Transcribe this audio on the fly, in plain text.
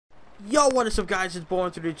Yo, what is up, guys? It's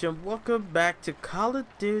Born to the Gym. Welcome back to Call of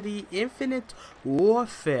Duty Infinite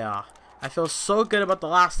Warfare. I feel so good about the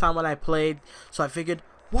last time when I played, so I figured,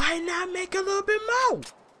 why not make a little bit more?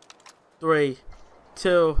 3,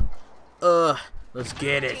 2, let's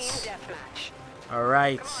get it.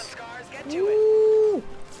 Alright. Woo!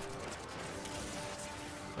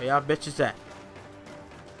 Where y'all bitches at?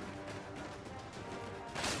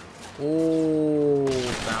 Oh,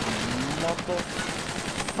 that motherfucker.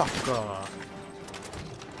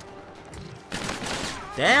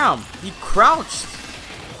 Damn, he crouched.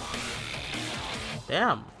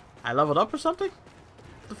 Damn, I leveled up or something?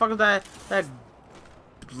 What the fuck is that? That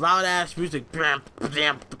loud ass music. Like,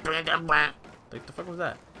 the fuck was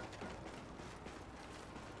that?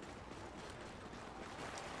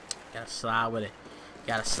 Gotta slide with it.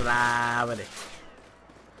 Gotta slide with it.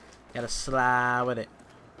 Gotta slide with it.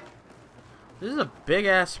 This is a big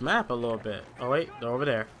ass map a little bit. Oh wait, they're over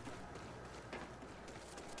there.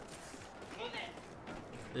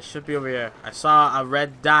 This should be over here. I saw a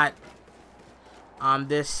red dot on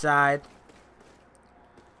this side.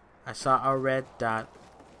 I saw a red dot.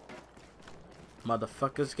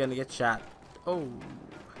 Motherfucker's gonna get shot. Oh.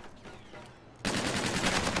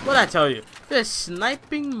 What'd I tell you? This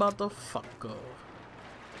sniping motherfucker.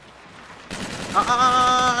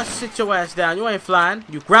 Sit your ass down. You ain't flying.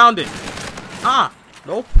 You grounded.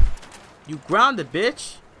 Nope. You grounded,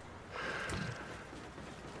 bitch.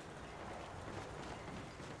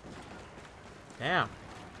 Damn.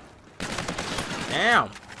 Damn.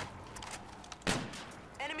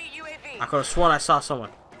 Enemy UAV. I could have sworn I saw someone.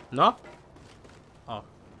 No? Oh,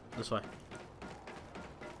 this way.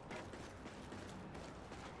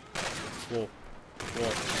 Whoa.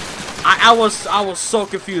 Whoa. I was so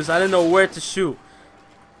confused. I didn't know where to shoot.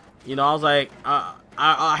 You know, I was like,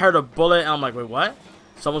 I heard a bullet and I'm like, wait, what?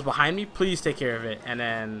 Someone's behind me? Please take care of it. And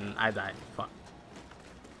then I died. Fuck.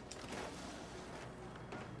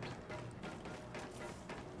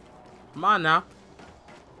 Come on now.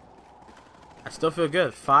 I still feel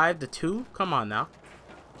good. 5-2? Come on now.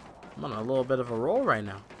 I'm on a little bit of a roll right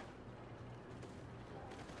now.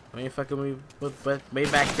 I mean, fucking me with way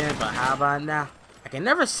back then, but how about now? I can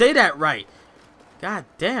never say that right. God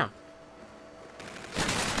damn.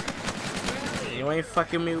 You ain't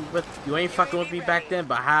fucking with me back then,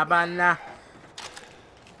 but how about now?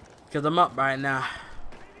 Cause I'm up right now.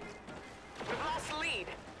 We've lost the lead.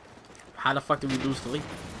 How the fuck did we lose the lead?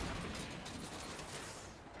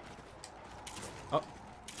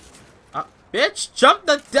 Bitch, jump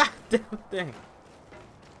the damn thing.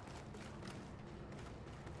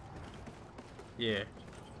 Yeah.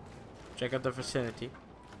 Check out the vicinity.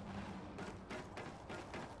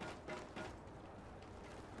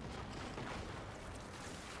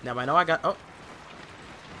 Now I know I got. Oh.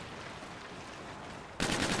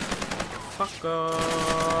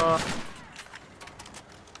 Fucker.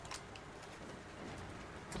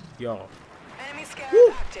 Yo. Enemy scout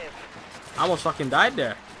Woo. active. I almost fucking died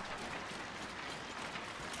there.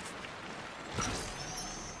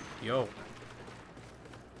 Yo.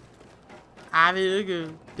 I feel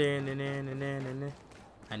good.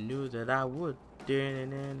 I knew that I would.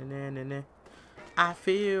 I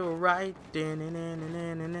feel right.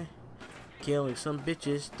 Killing some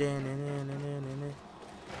bitches.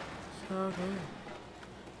 So good.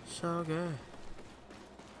 So good.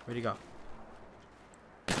 Where'd he go?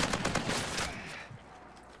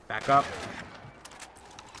 Back up.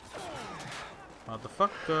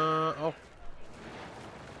 Motherfucker. Oh.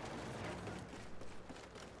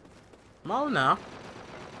 Come on now.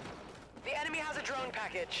 The enemy has a drone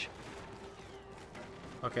package.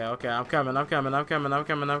 Okay, I'm coming.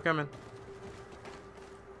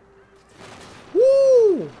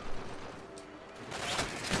 Woo!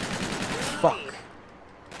 Fuck.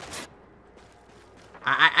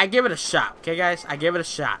 I give it a shot, okay, guys? I give it a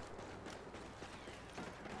shot.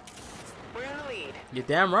 We're in the lead. You're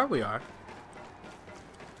damn right we are.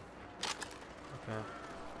 Okay.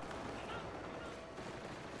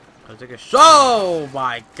 Let's take a show. Oh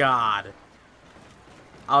my god.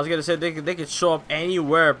 I was gonna say they could show up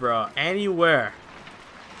anywhere, bro. Anywhere.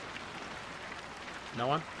 No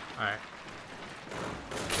one? Alright.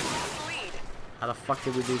 Lead. How the fuck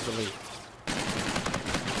did we lose the lead?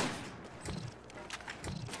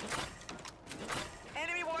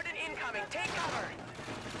 Enemy warden incoming. Take cover.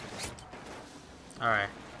 Alright.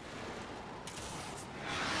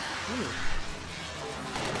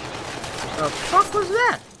 The fuck was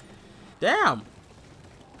that? Damn.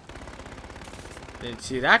 Didn't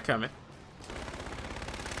see that coming.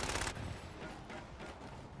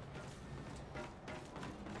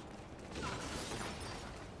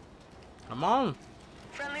 Come on.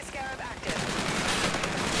 Friendly scarab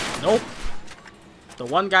Nope. The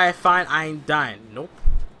one guy I find, I ain't dying. Nope.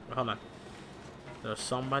 Hold on. There's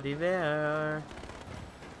somebody there.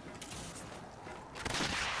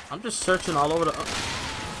 I'm just searching all over the...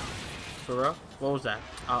 For real? What was that?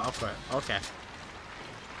 Oh, okay. Okay.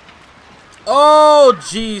 Oh,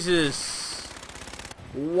 Jesus.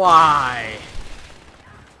 Why?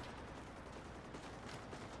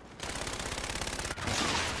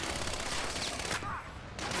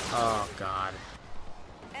 Oh, God.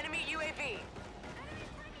 Enemy UAV.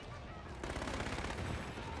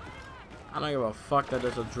 I don't give a fuck that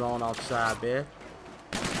there's a drone outside, bitch.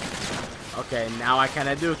 Okay, now I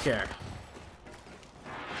kinda do care.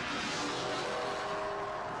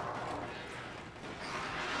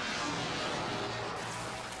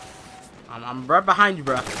 I'm right behind you,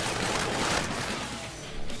 bruh.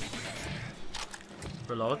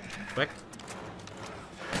 Reload, quick.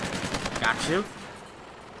 Got you.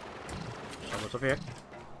 So what's up here?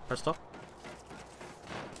 Pistol.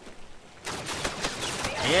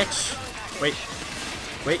 Bitch. Wait.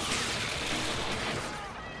 Wait.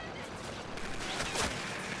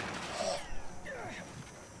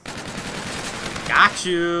 Got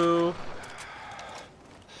you.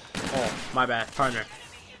 Oh, my bad, partner.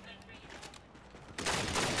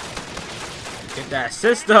 Get that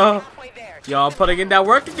assist though. Halfway there. Yo, I'm putting in that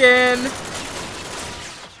work again.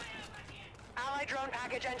 Allied drone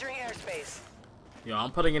package entering airspace. Yo,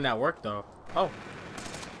 I'm putting in that work though. Oh.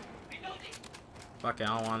 Fuck it,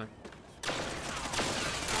 I don't want it.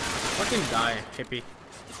 Fucking die, hippie.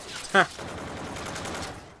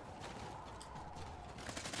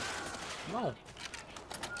 No.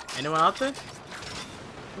 Anyone out there?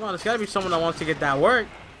 Come on, there's gotta be someone that wants to get that work.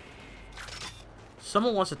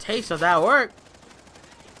 Someone wants a taste of that work.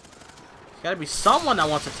 There's gotta be someone that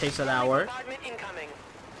wants a taste of that work. Bombardment incoming.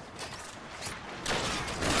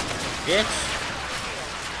 Bitch.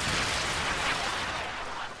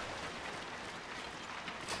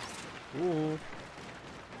 Ooh.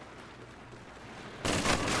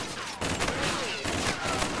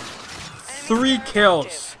 Three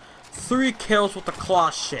kills. 3 kills with the claw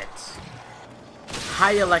shit. How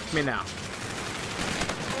you like me now?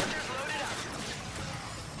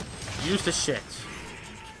 Use the shit.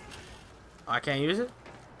 Oh, I can't use it?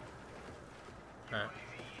 Alright.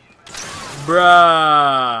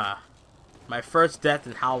 Bruh. My first death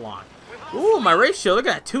in how long? Ooh, my ratio. Look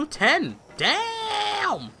at that. 210.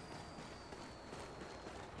 Damn.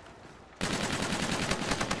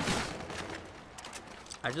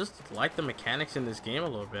 I just like the mechanics in this game a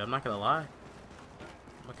little bit. I'm not gonna lie.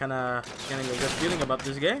 I'm kind of getting a good feeling about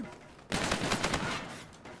this game.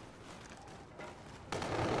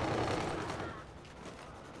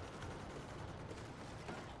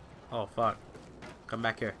 Oh fuck! Come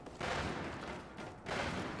back here.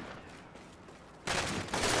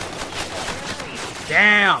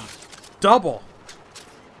 Damn! Double!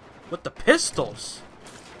 With the pistols!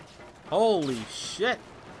 Holy shit!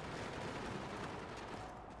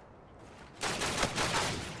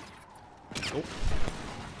 Nope.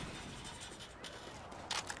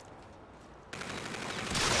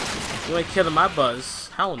 You ain't killing my buzz.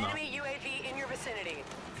 Hell no. Enemy UAV in your vicinity.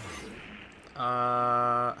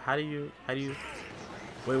 How do you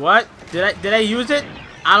wait, what? Did I use it?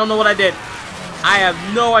 I don't know what I did. I have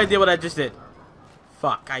no idea what I just did.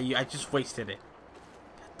 Fuck, I just wasted it.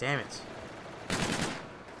 God damn it.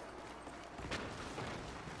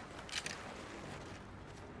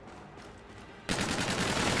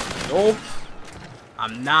 Nope.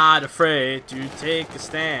 I'm not afraid to take a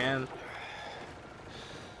stand.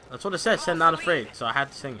 That's what it said. It said not afraid, so I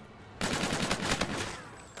had to sing it.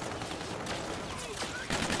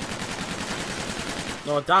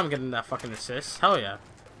 No, I'm getting that fucking assist. Hell yeah.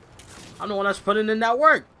 I'm the one that's putting in that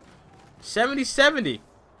work. 70-70.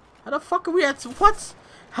 How the fuck are we at? What?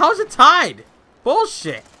 How's it tied?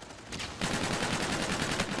 Bullshit.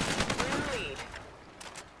 We're in the lead.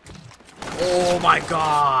 Oh my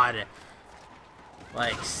god.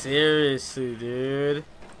 Like, seriously, dude.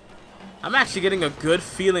 I'm actually getting a good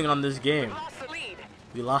feeling on this game. Lost the lead.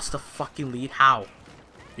 We lost the fucking lead. How?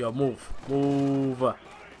 Yo, move. Move.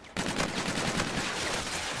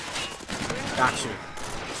 Got you.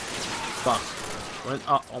 Fuck.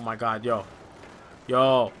 Oh my god, yo.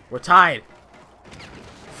 Yo, we're tied.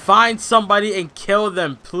 Find somebody and kill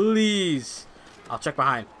them, please. I'll check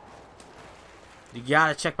behind. You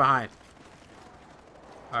gotta check behind.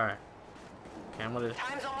 Alright. Okay, I'm gonna...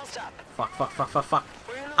 Time's almost up. Fuck.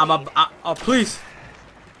 We're in the lead. Oh, please.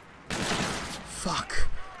 Fuck.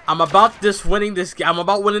 I'm about winning this game. I'm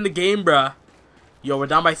about winning the game, bruh. Yo, we're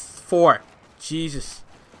down by 4. Jesus.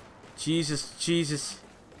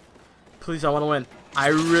 Please, I want to win. I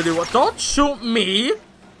really want. Don't shoot me.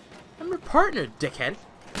 I'm your partner, dickhead.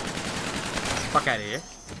 Fuck out of here.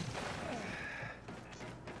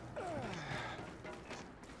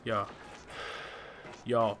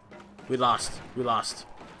 Yo. We lost.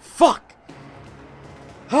 Fuck.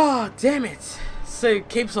 Oh, damn it. So it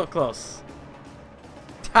came so close.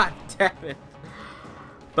 God damn it.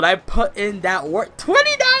 But I put in that work.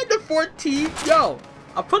 29-14. Yo,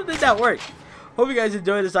 I put in that work. Hope you guys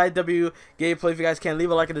enjoyed this IW gameplay. If you guys can, leave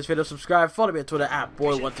a like on this video, subscribe, follow me on Twitter at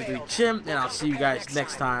boy123chim, and I'll see you guys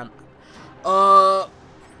next time.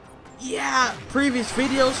 Yeah, previous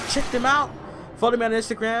videos, check them out. Follow me on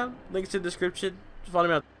Instagram, links in the description. Follow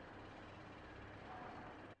me on